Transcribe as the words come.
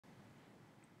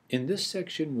In this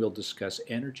section, we'll discuss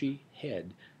energy,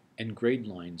 head, and grade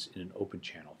lines in an open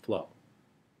channel flow.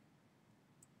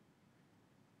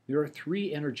 There are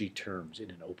three energy terms in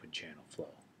an open channel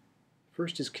flow.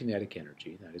 First is kinetic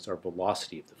energy, that is our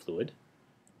velocity of the fluid.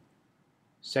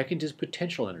 Second is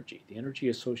potential energy, the energy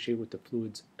associated with the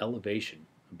fluid's elevation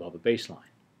above a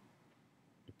baseline.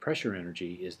 The pressure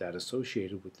energy is that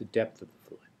associated with the depth of the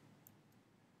fluid.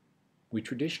 We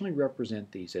traditionally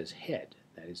represent these as head,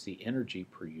 that is the energy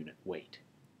per unit weight.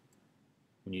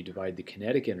 When you divide the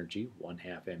kinetic energy,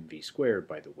 1/2 mv squared,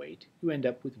 by the weight, you end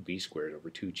up with v squared over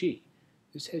 2g.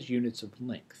 This has units of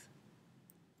length.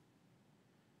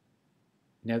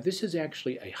 Now this is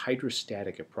actually a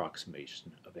hydrostatic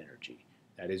approximation of energy.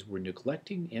 That is, we're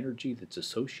neglecting energy that's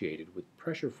associated with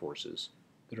pressure forces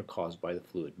that are caused by the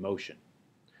fluid motion.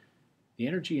 The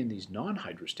energy in these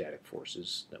non-hydrostatic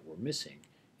forces that we're missing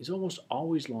is almost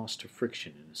always lost to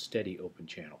friction in a steady open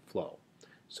channel flow,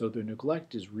 so their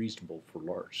neglect is reasonable for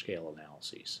large-scale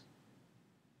analyses.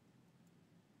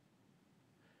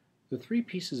 The three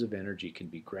pieces of energy can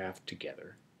be graphed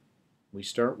together. We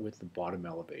start with the bottom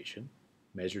elevation,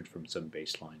 measured from some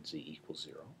baseline z equals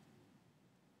 0.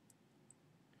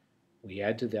 We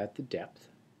add to that the depth,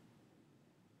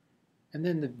 and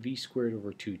then the v squared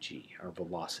over 2g, our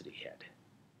velocity head.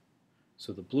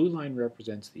 So the blue line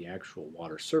represents the actual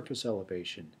water surface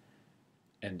elevation,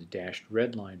 and the dashed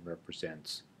red line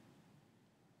represents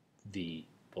the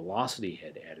velocity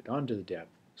head added onto the depth,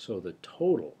 so the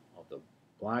total of the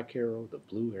black arrow, the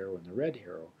blue arrow, and the red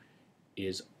arrow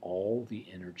is all the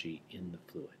energy in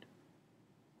the fluid.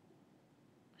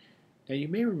 Now you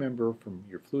may remember from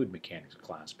your fluid mechanics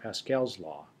class Pascal's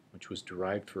law, which was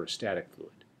derived for a static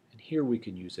fluid, and here we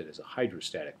can use it as a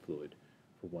hydrostatic fluid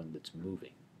for one that's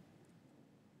moving.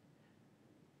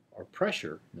 Our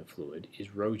pressure in the fluid is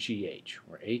ρgh,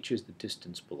 where h is the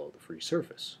distance below the free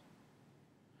surface.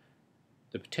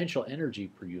 The potential energy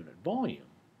per unit volume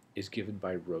is given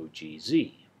by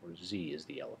ρgz, where z is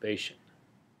the elevation.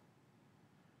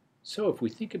 So if we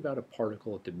think about a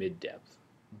particle at the mid-depth,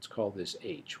 let's call this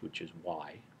h, which is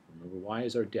y. Remember, y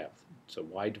is our depth, so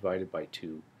y divided by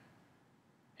 2,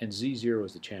 and z0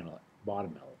 is the channel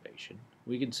bottom elevation.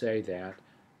 We can say that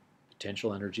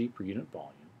potential energy per unit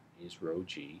volume is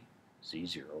ρg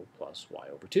z0 plus y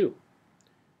over 2.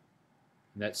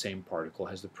 And that same particle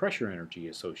has the pressure energy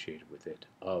associated with it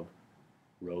of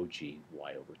ρg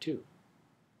y over 2.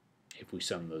 If we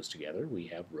sum those together, we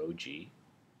have ρg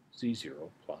z0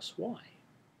 plus y.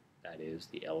 That is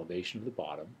the elevation of the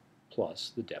bottom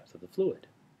plus the depth of the fluid.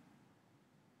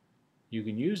 You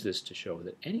can use this to show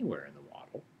that anywhere in the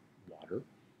water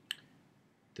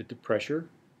that the pressure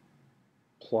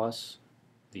plus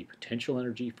the potential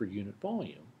energy for unit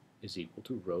volume is equal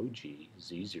to ρg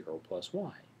z0 plus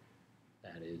y.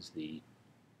 That is the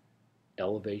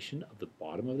elevation of the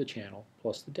bottom of the channel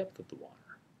plus the depth of the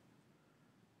water.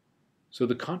 So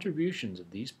the contributions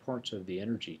of these parts of the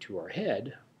energy to our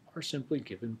head are simply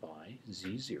given by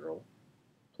z0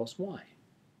 plus y.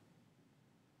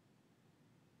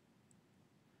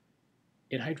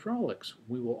 In hydraulics,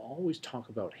 we will always talk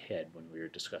about head when we are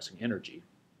discussing energy.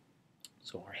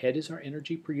 So our head is our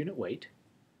energy per unit weight.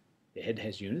 The head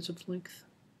has units of length,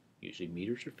 usually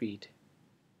meters or feet,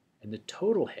 and the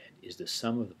total head is the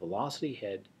sum of the velocity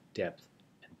head, depth,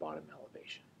 and bottom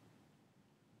elevation.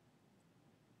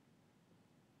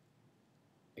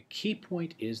 A key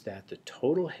point is that the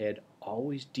total head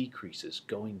always decreases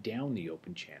going down the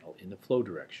open channel in the flow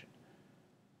direction.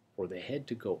 For the head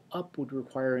to go up would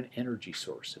require an energy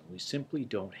source, and we simply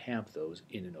don't have those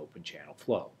in an open channel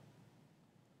flow.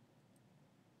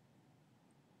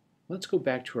 Let's go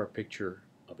back to our picture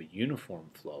of a uniform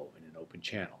flow in an open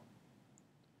channel.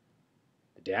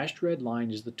 The dashed red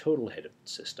line is the total head of the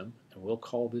system, and we'll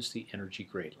call this the energy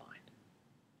grade line.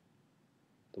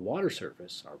 The water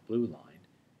surface, our blue line,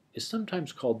 is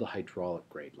sometimes called the hydraulic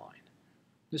grade line.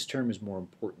 This term is more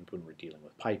important when we're dealing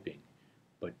with piping,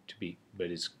 but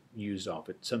is used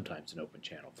often sometimes in open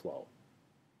channel flow.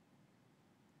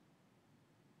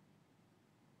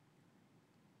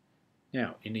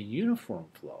 Now, in a uniform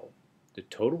flow, the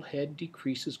total head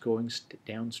decreases going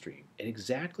downstream at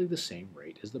exactly the same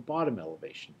rate as the bottom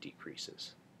elevation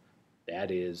decreases.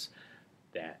 That is,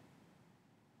 that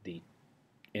the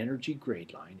energy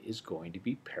grade line is going to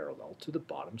be parallel to the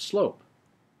bottom slope.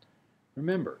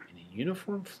 Remember, in a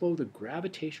uniform flow, the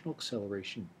gravitational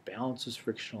acceleration balances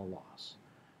frictional loss.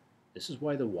 This is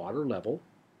why the water level,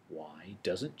 y,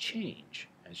 doesn't change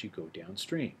as you go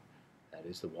downstream. That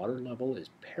is, the water level is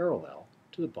parallel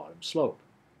to the bottom slope.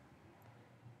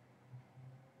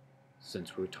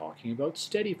 Since we're talking about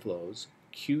steady flows,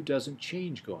 Q doesn't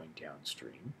change going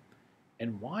downstream,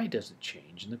 and y doesn't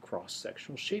change and the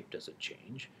cross-sectional shape doesn't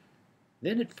change,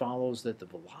 then it follows that the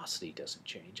velocity doesn't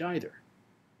change either.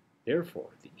 Therefore,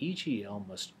 the EGL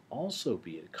must also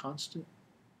be a constant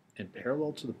and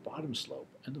parallel to the bottom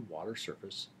slope and the water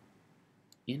surface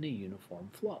in a uniform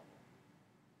flow.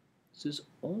 This is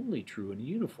only true in a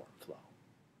uniform flow.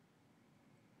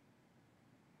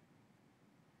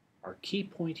 Our key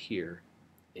point here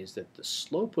is that the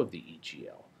slope of the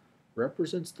EGL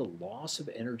represents the loss of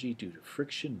energy due to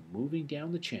friction moving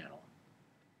down the channel,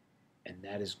 and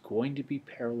that is going to be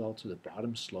parallel to the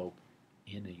bottom slope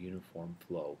in a uniform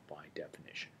flow by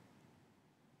definition.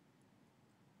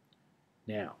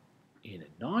 Now, in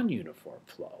a non-uniform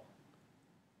flow,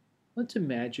 let's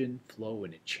imagine flow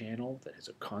in a channel that has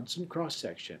a constant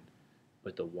cross-section,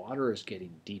 but the water is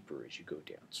getting deeper as you go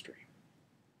downstream.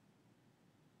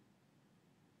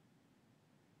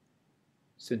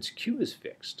 Since Q is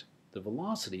fixed, the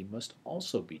velocity must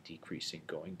also be decreasing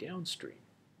going downstream.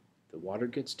 If the water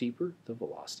gets deeper, the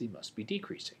velocity must be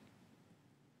decreasing.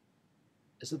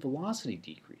 As the velocity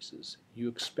decreases, you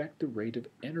expect the rate of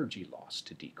energy loss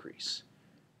to decrease.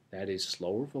 That is,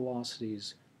 slower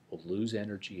velocities will lose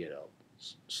energy at a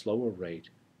slower rate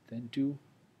than do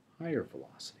higher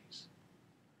velocities.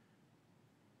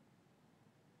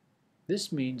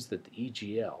 This means that the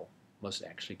EGL must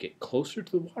actually get closer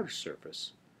to the water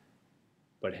surface,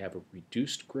 but have a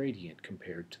reduced gradient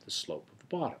compared to the slope of the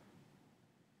bottom.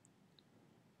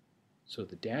 So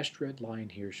the dashed red line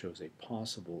here shows a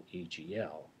possible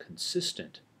EGL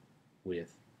consistent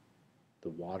with the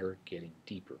water getting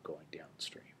deeper going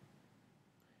downstream.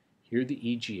 Here the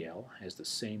EGL has the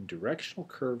same directional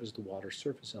curve as the water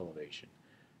surface elevation,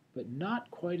 but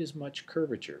not quite as much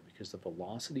curvature because the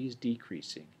velocity is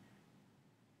decreasing.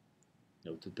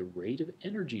 Note that the rate of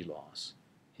energy loss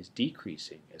is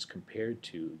decreasing as compared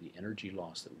to the energy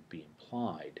loss that would be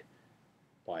implied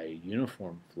by a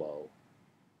uniform flow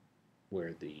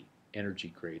where the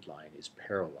energy grade line is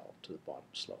parallel to the bottom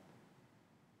slope.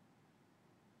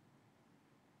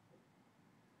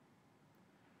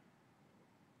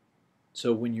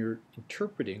 So when you're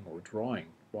interpreting or drawing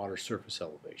water surface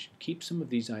elevation, keep some of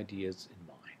these ideas in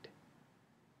mind.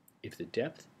 If the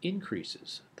depth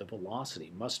increases, the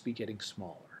velocity must be getting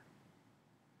smaller.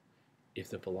 If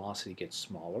the velocity gets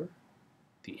smaller,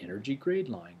 the energy grade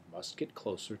line must get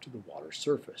closer to the water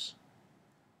surface.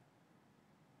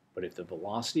 But if the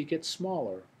velocity gets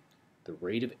smaller, the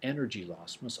rate of energy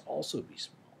loss must also be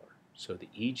smaller, so the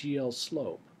EGL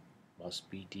slope must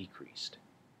be decreased.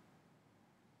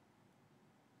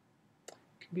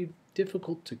 It can be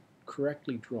difficult to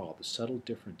correctly draw the subtle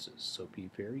differences, so be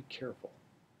very careful.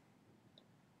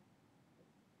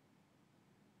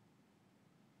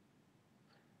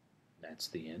 That's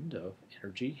the end of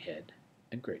energy, head,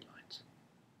 and grade lines.